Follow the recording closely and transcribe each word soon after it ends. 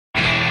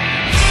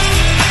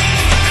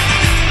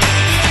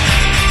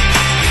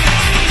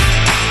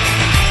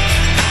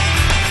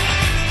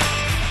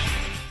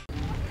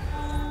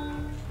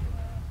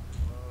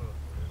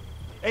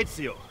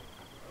Ezio,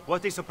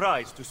 what a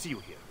surprise to see you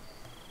here.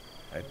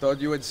 I thought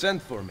you had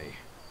sent for me.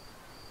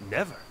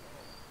 Never.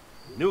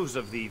 News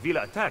of the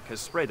Villa attack has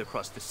spread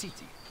across the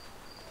city.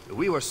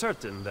 We were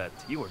certain that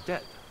you were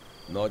dead.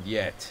 Not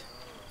yet.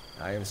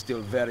 I am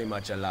still very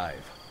much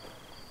alive.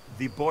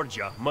 The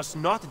Borgia must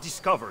not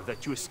discover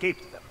that you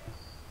escaped them.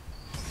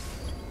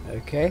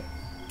 Okay.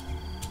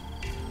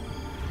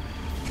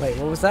 Wait,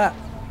 what was that?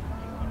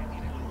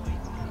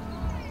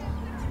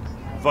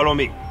 Follow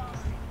me.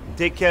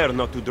 Take care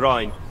not to draw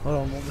in. Hold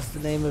on, what was the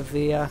name of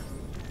the,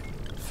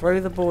 Throw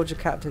the Borgia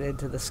captain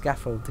into the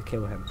scaffold to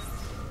kill him.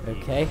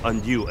 Okay.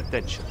 Undue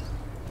attention.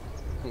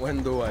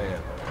 When do I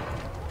ever?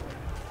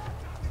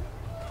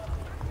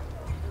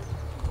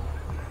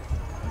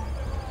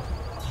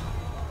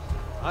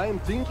 I am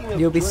thinking of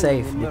You'll be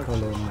safe,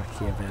 Niccolo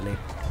Machiavelli.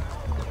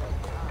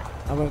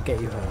 I won't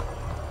get you hurt.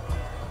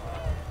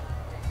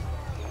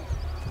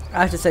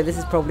 I have to say, this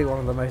is probably one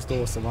of the most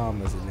awesome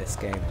armors in this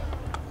game.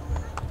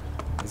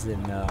 As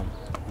in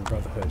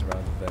Brotherhood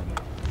rather than...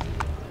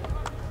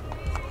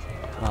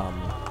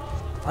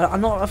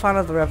 I'm not a fan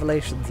of the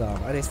Revelations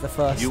armor, and it's the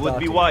first. You would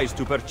be wise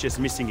to purchase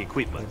missing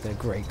equipment. With the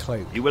great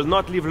cloak. You will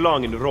not live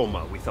long in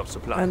Roma without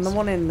supplies. And the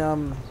one in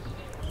the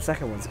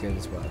second one's good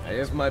as well. I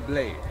have my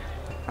blade.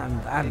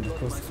 And of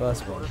course the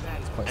first one.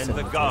 It's quite and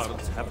the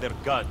guards have their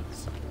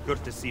guns,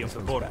 courtesy of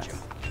the Borgia.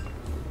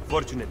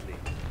 Fortunately,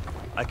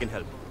 I can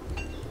help.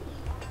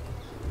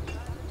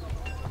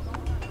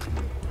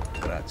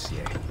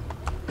 Grazie.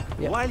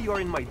 Yep. While you are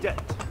in my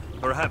debt,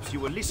 perhaps you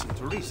will listen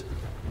to reason.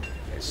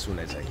 As soon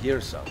as I hear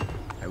some,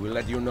 I will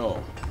let you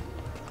know.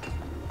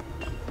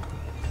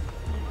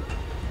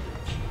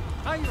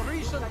 My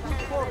recent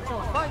good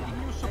fortune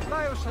finding new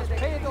suppliers has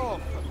paid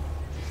off.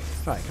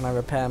 Right, can I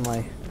repair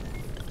my...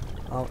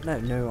 Oh,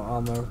 no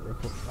armor.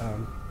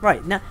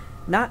 Right,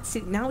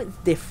 see, now it's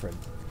different.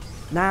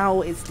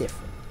 Now it's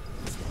different.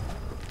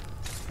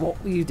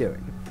 What were you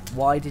doing?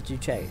 Why did you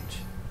change?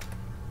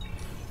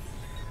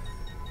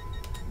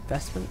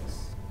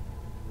 Investments?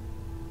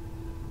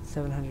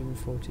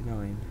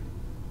 749.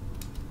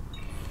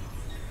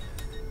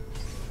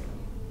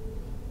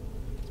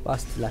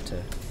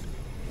 Bastiletto.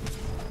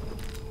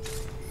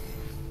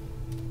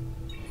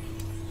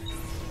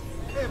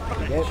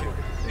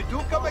 You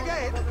do come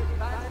again?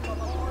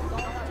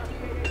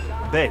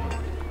 Ben,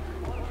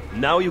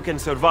 now you can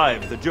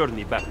survive the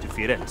journey back to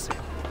Firenze.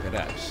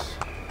 Perhaps.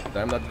 But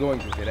I'm not going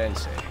to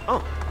Firenze.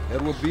 Oh. There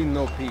will be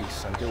no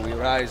peace until we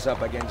rise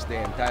up against the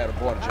entire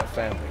Borgia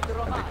family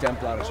and the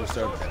Templars who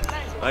serve them.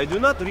 I do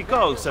not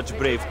recall such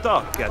brave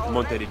talk at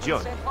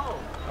Monteriggioni.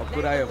 How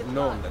could I have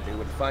known that they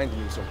would find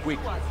me so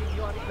quickly?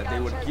 That they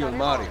would kill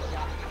Mario?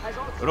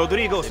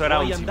 Rodrigo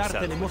surrounds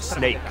himself with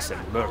snakes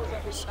and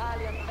murderers.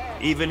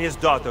 Even his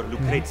daughter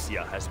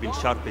Lucrezia has been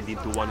sharpened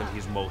into one of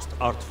his most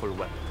artful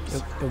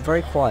weapons. You're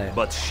very quiet.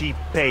 But she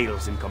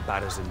pales in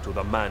comparison to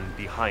the man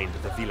behind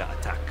the Villa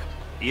attack.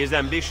 He is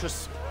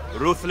ambitious,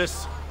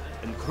 ruthless,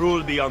 and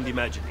cruel beyond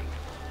imagining.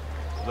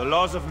 The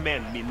laws of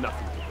men mean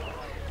nothing to him.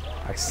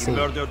 I see. He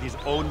murdered his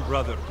own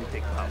brother to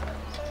take power.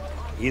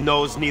 He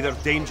knows neither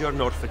danger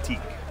nor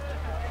fatigue.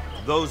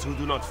 Those who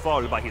do not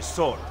fall by his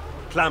sword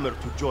clamor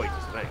to join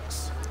his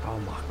ranks. Oh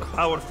my God. The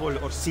powerful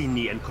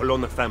Orsini and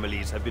Colonna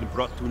families have been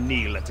brought to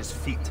kneel at his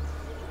feet,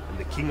 and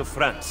the King of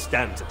France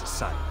stands at his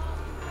side.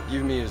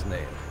 Give me his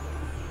name.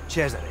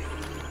 Cesare,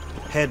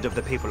 head of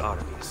the papal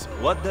armies.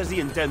 What does he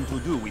intend to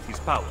do with his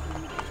power?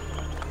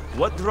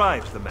 What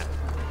drives the man?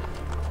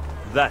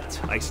 That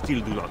I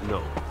still do not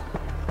know.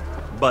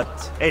 But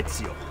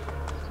Ezio,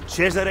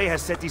 Cesare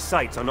has set his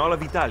sights on all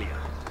of Italia,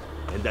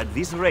 and at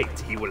this rate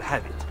he will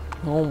have it.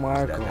 Oh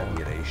my That God.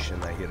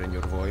 admiration I hear in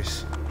your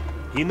voice.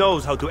 He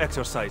knows how to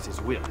exercise his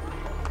will.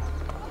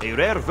 A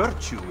rare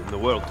virtue in the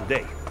world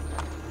today.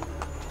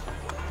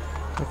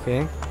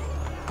 Okay.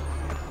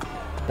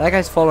 That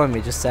guy's following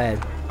me, just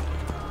saying.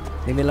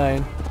 Leave me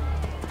alone.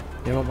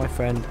 You're not my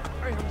friend.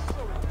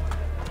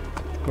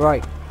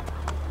 Right.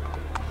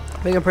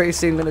 I think I'm pretty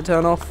soon going to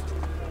turn off.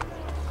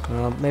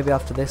 Maybe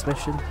after this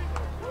mission.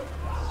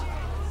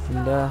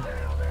 And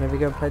maybe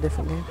go and play a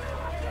different game.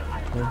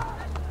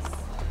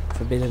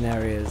 Forbidden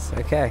areas.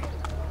 Okay.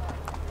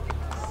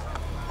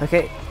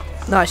 Okay.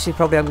 No, actually,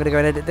 probably I'm going to go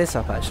and edit this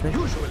up, actually.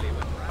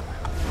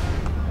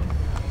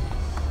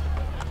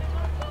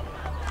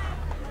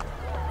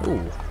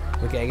 Ooh,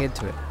 we're getting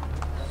into it.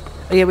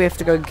 Oh yeah, we have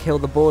to go and kill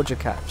the Borgia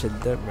captain,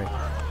 don't we?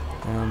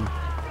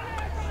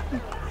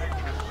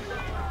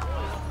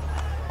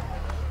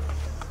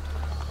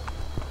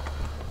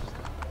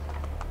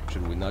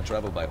 Should we not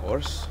travel by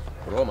horse?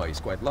 Roma is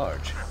quite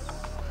large.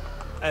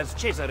 As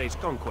Cesare's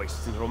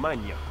conquests in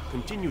Romagna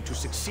continue to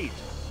succeed,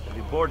 and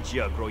the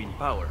Borgia grow in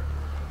power,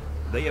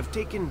 they have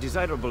taken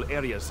desirable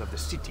areas of the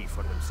city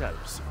for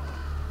themselves.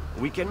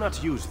 We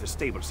cannot use the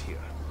stables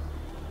here.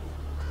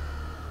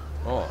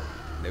 Oh,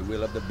 the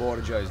will of the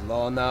Borgia is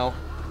law now?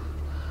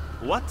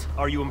 What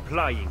are you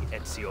implying,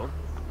 Ezio?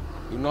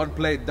 Do not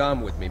play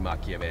dumb with me,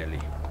 Machiavelli.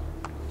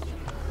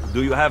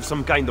 Do you have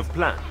some kind of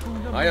plan?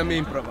 I am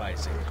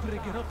improvising.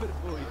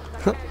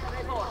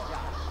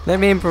 Let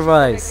me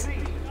improvise.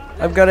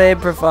 I'm gonna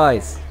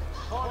improvise.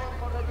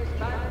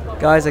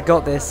 Guys, I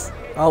got this.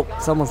 Oh,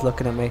 someone's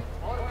looking at me.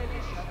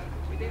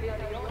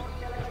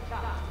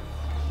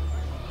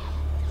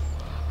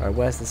 Alright,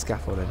 where's the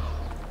scaffolding?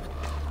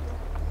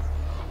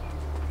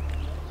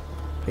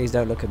 Please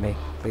don't look at me.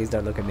 Please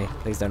don't look at me.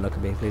 Please don't look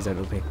at me. Please don't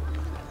look at me.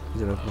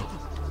 Please don't look at me.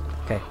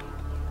 Okay.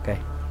 Okay.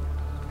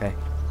 Okay.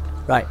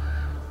 Right.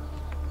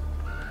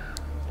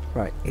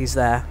 Right, he's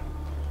there.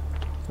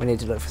 We need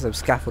to look for some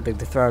scaffolding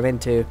to throw him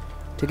into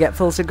to get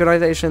full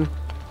synchronization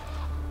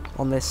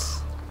on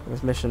this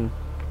mission.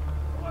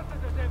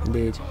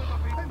 Indeed.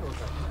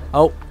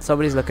 Oh,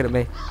 somebody's looking at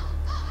me.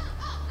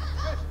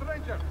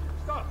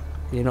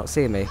 You're not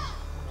seeing me?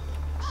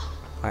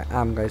 I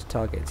am going to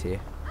target you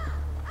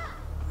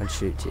and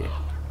shoot you.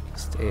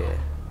 Just here.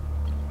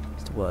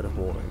 Just a word of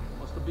warning.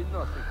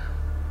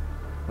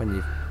 When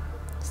you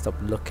stop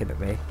looking at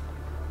me.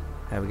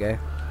 There we go.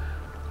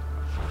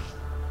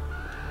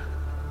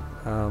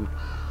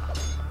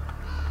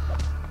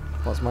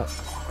 What's my...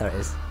 There it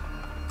is.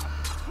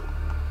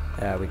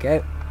 There we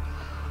go.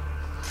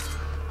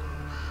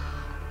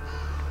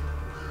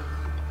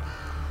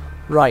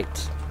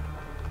 Right.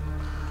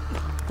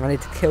 I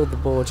need to kill the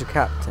Borgia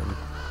captain.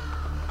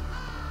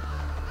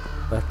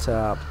 But,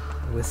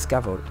 with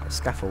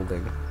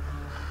scaffolding.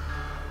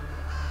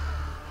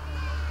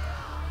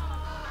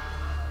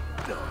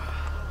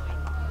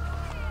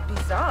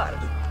 Bizarre.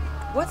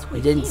 What's with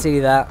You didn't see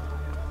that.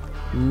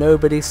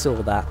 Nobody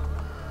saw that.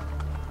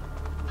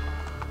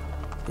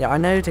 Yeah, I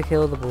know to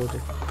kill the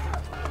Borgia.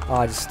 Oh,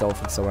 I just stole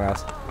from somewhere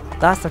else.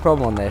 That's the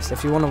problem on this.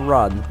 If you want to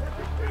run,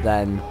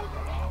 then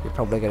you're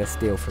probably going to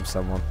steal from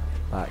someone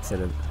by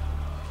accident.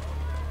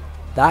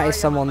 That is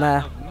someone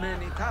there.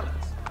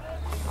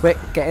 Quick,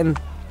 get in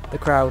the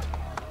crowd.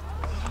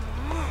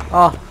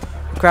 Oh,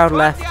 the crowd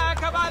left.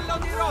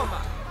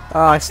 Oh,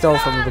 I stole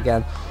from them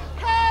again.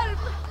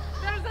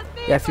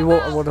 Yeah, if you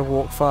want to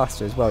walk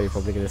faster as well, you're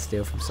probably going to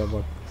steal from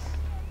someone.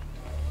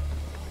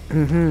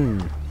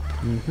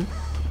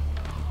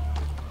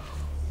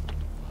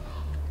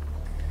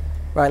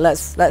 Right,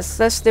 let's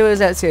do as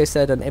Ezio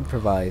said and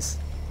improvise.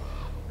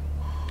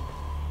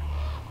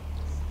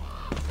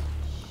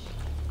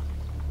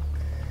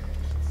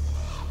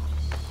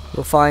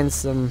 We'll find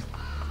some.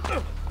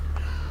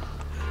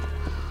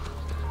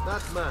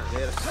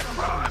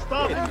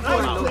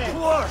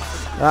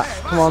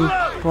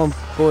 Come on,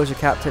 Borgia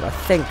captain. I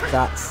think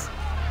that's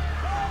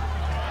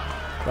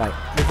right.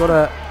 We've got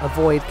to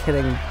avoid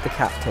killing the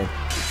captain.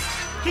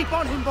 Keep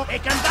on him,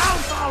 take him down,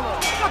 Paolo!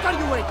 What are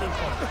you waiting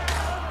for?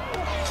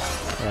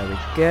 There we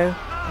go.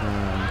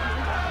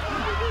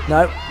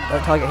 No,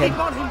 don't target him. Keep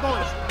on him,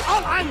 boys!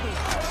 All angles!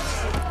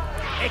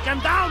 Take him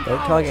down, Don't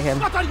target him.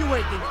 What are you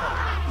waiting for?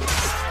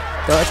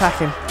 Don't attack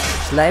him.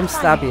 Just let him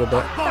stab you a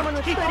bit.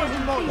 Boys, keep on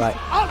him, boys! Right.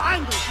 All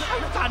angles!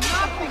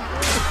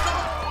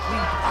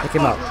 Pick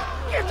him up.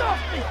 Get off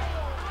me!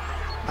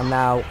 And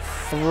now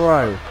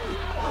throw.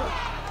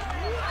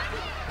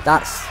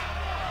 That's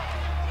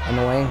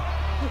annoying.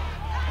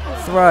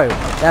 Throw.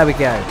 There we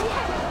go.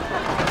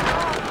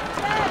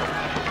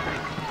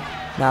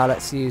 Now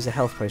let's use a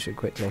health potion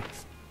quickly.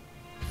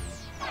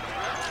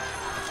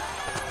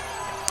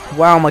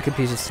 Wow, my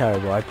computer's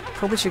terrible. I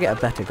probably should get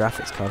a better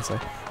graphics card.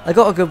 I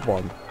got a good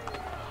one,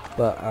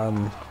 but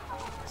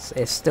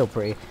it's still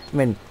pretty. I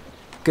mean,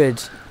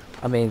 good.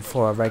 I mean,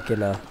 for a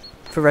regular,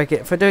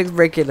 for doing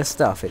regular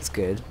stuff, it's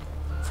good.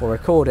 For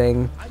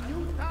recording,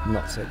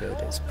 not so good.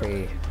 It's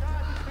pretty.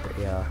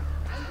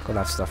 Gotta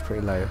have stuff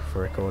pretty low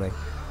for recording.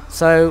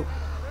 So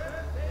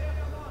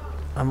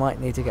I might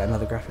need to get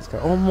another graphics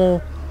card or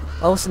more.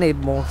 I also need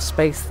more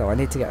space though. I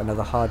need to get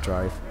another hard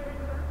drive.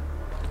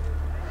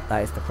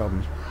 That is the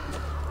problem.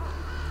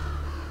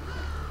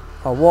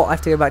 Oh, what? I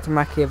have to go back to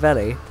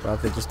Machiavelli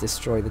rather than just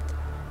destroy the...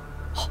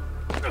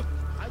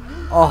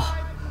 Oh,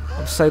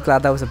 I'm so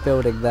glad there was a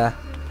building there.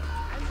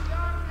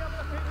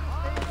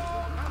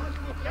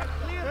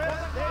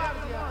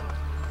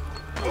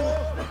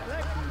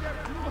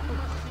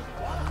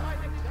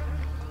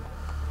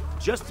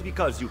 Just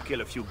because you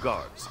kill a few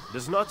guards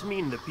does not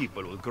mean the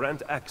people will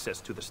grant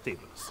access to the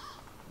stables.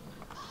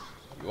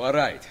 You are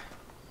right.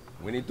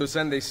 We need to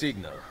send a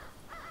signal.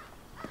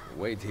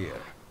 Wait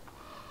here.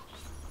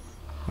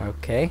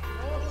 Okay.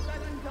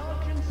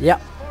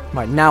 Yep.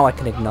 Right, now I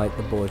can ignite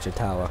the Borgia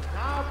Tower.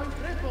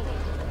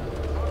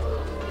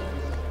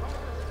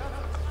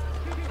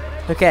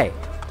 Okay.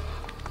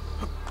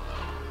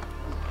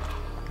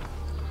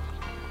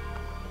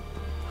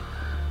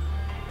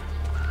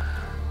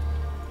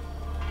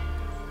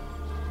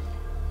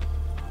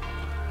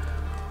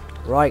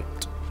 Right.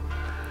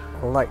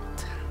 Right.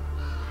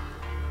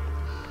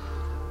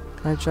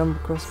 Can I jump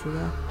across through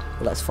there?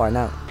 Well, let's find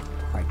out.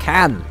 I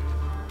can!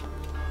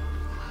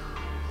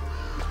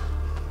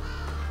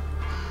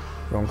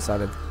 Wrong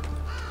sided.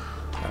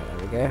 Right, there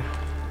we go.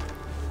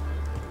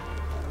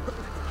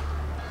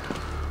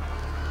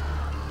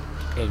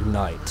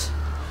 Ignite.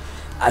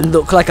 And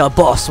look like a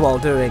boss while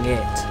doing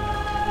it.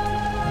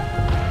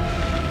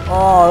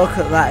 Oh, look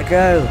at that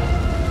go.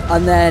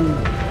 And then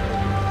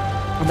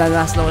And then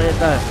that's not it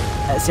though.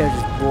 Ezio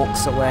just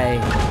walks away.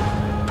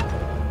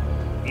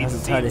 It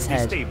Doesn't turn his seems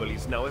head. this table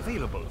is now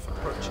available for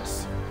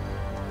purchase.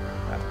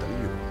 After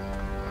you.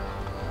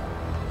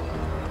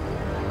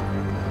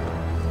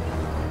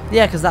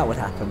 Yeah, because that would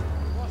happen.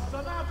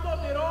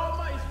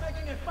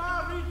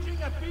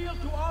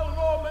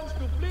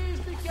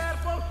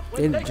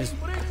 Didn't just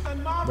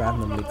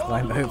randomly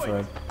climb over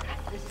a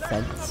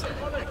fence.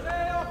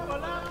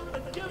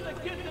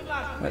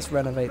 Let's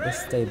renovate this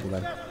stable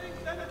then.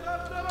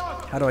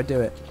 How do I do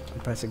it? I'm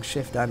pressing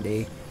Shift and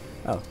E.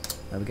 Oh,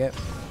 there we go.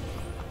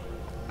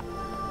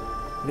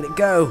 Look at it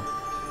go!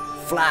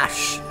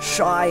 Flash!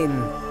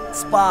 Shine!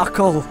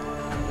 Sparkle!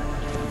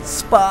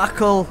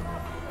 Sparkle!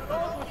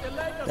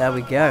 There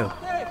we go.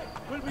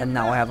 And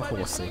now I have a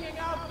horsey.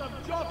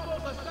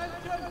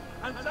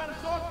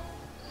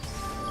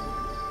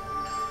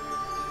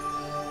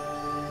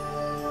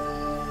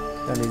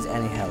 Don't lose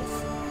any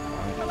health.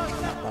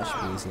 Right, that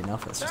should be easy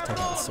enough. Let's just take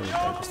out the sword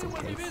though, just in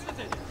case.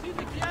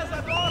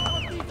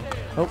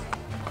 Oh.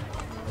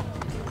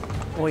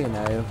 Or you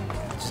know,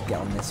 just get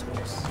on this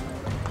horse.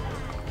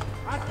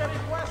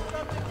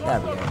 There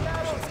we go.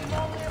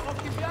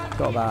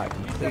 Got that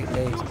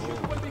completely.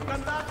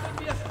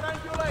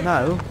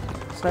 No.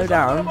 Slow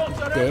down,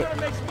 you dick.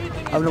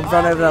 I'm gonna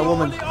run over that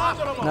woman.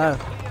 No.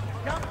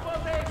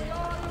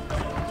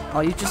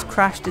 Oh, you just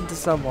crashed into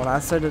someone,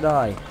 and so did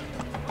I.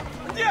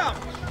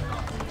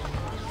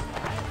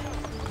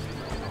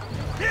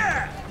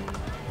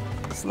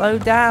 Slow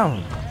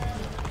down.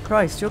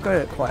 Christ, you're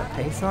going at quite a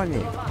pace, aren't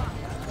you?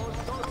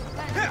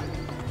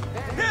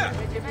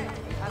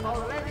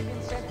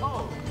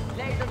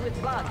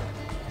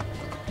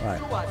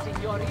 Right.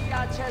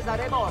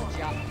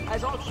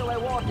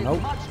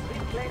 Nope.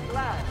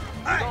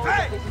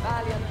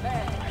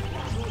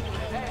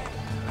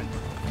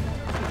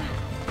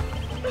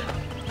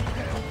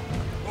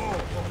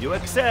 You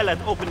excel at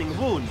opening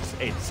wounds,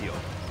 Ezio.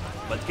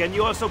 But can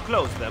you also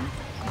close them?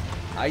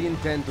 I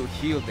intend to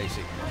heal the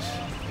sickness,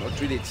 not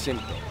treat its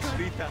symptoms.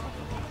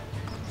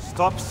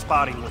 Stop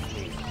sparring with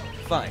me.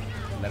 Fine.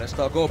 Let us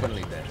talk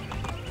openly then.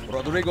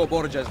 Rodrigo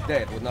Borgia's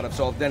death would not have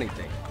solved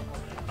anything.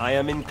 I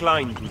am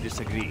inclined to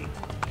disagree.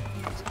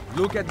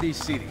 Look at this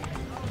city,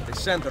 the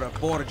center of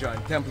Borgia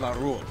and Templar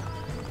rule.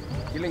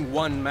 Killing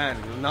one man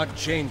will not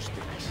change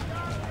things.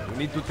 We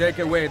need to take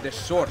away the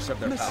source of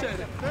their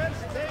power.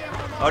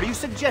 Are you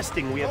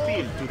suggesting we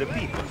appeal to the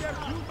people?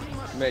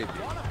 Maybe.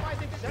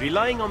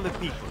 Relying on the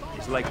people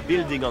is like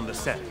building on the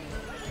sand.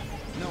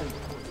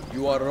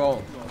 You are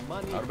wrong.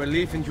 Our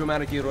belief in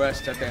humanity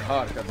rests at the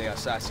heart of the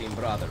assassin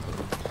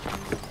Brotherhood.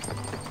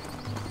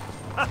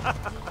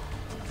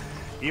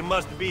 He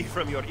must be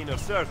from your inner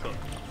circle.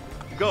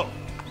 Go,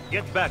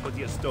 get back what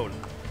you have stolen.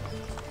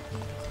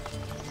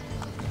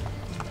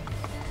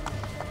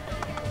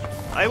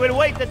 I will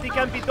wait at the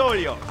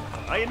Campidoglio.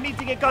 I am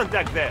meeting a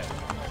contact there.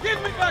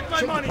 Give me back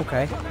my money!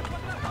 Okay.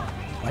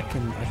 I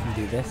can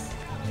do this.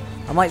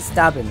 I might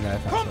stab him though.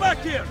 If Come back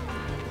here!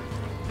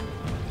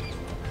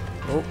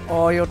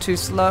 Oh, you're too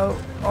slow.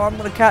 Oh, I'm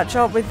gonna catch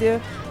up with you.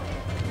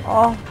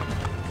 Oh.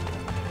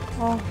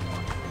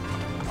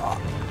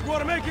 You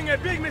are making a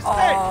big mistake!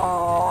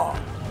 Oh.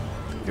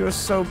 You're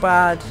so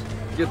bad.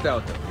 Get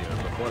out of here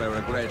before I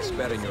regret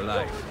sparing your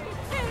life.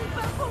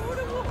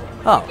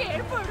 Oh.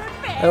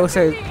 I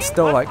also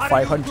stole like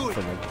 500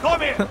 from him.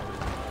 Come here!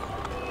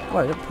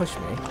 Whoa, don't push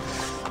me.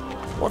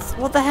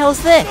 What the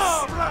hell's this?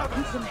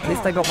 At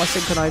least I got my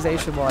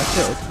synchronization while I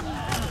could.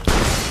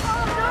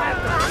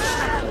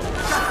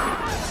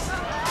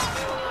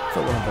 I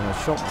thought one of them had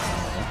shot me.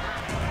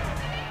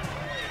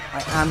 I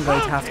am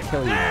going to have to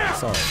kill you now.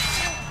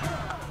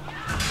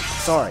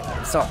 Sorry.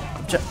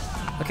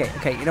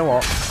 Okay, you know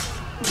what?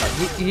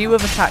 Like, you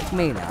have attacked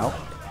me now.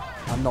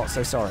 I'm not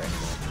so sorry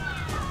anymore.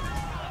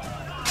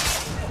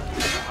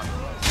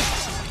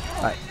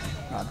 Right,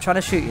 I'm trying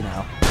to shoot you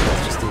now.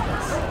 Let's just do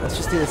this. Let's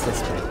just do this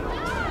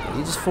way.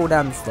 You just fall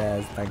down the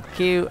stairs, thank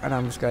you, and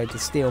I'm just going to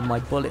steal my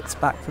bullets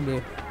back from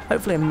you.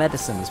 Hopefully in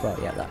medicine as well.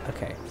 Yeah,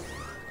 okay.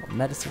 Got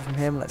medicine from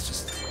him. Let's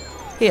just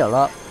heal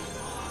up.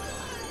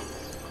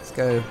 Let's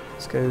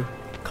go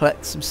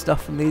collect some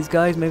stuff from these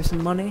guys. Maybe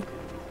some money.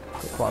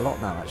 Got quite a lot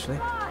now, actually.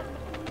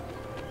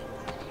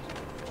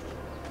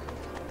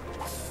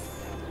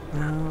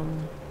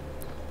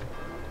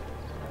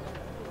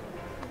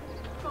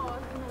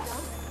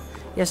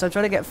 Yes, I'm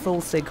trying to get full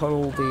sync on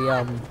all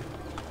the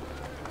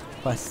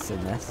quests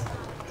in this.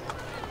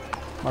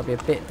 Might be a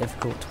bit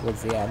difficult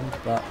towards the end,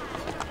 but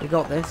we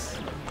got this.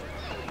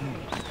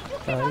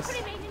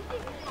 Guys.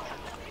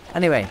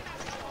 Anyway,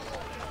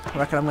 I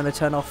reckon I'm going to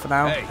turn off for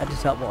now,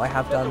 edit up what I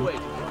have done,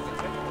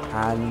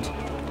 and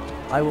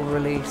I will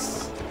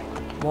release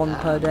one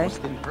per day.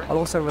 I'll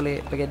also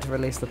begin to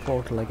release the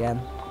portal again.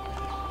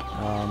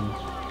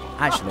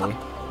 Actually,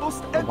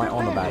 what am I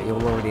on about?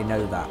 You'll already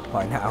know that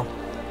by now.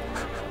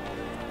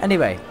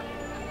 Anyway,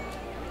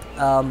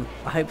 I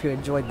hope you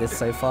enjoyed this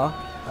so far.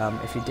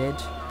 If you did,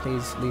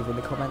 please leave in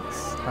the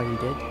comments how you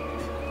did,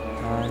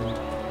 and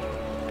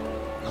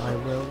I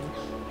will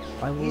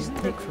I will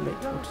take from it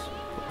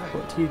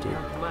what you do.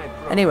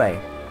 Anyway,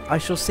 I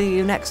shall see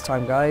you next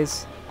time,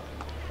 guys.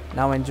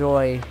 Now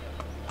enjoy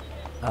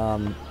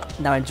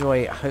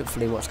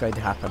hopefully what's going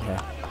to happen here.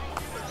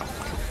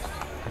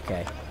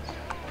 Okay.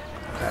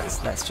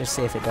 Let's just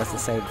see if it does the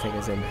same thing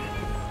as in.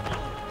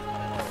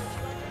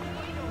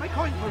 My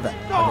coin purse.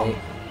 Are No! they-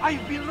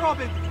 I've been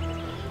robbed!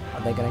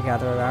 Are they gonna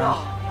gather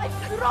around?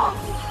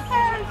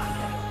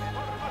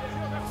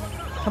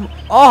 Come on.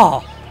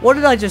 Oh! What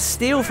did I just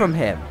steal from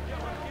him?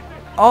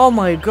 Oh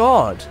my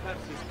god!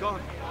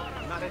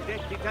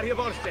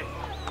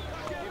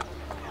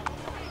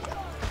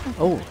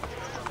 Oh.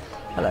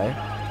 Hello.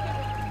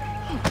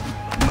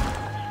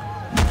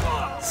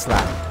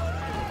 Slap.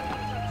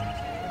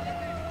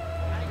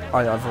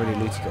 I've already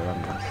looted it,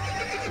 haven't I?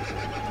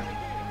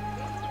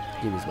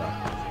 You as well.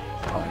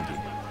 Oh, thank you.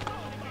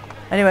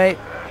 Anyway,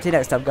 see you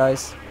next time,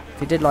 guys.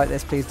 If you did like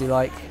this, please do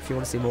like. If you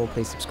want to see more,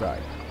 please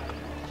subscribe.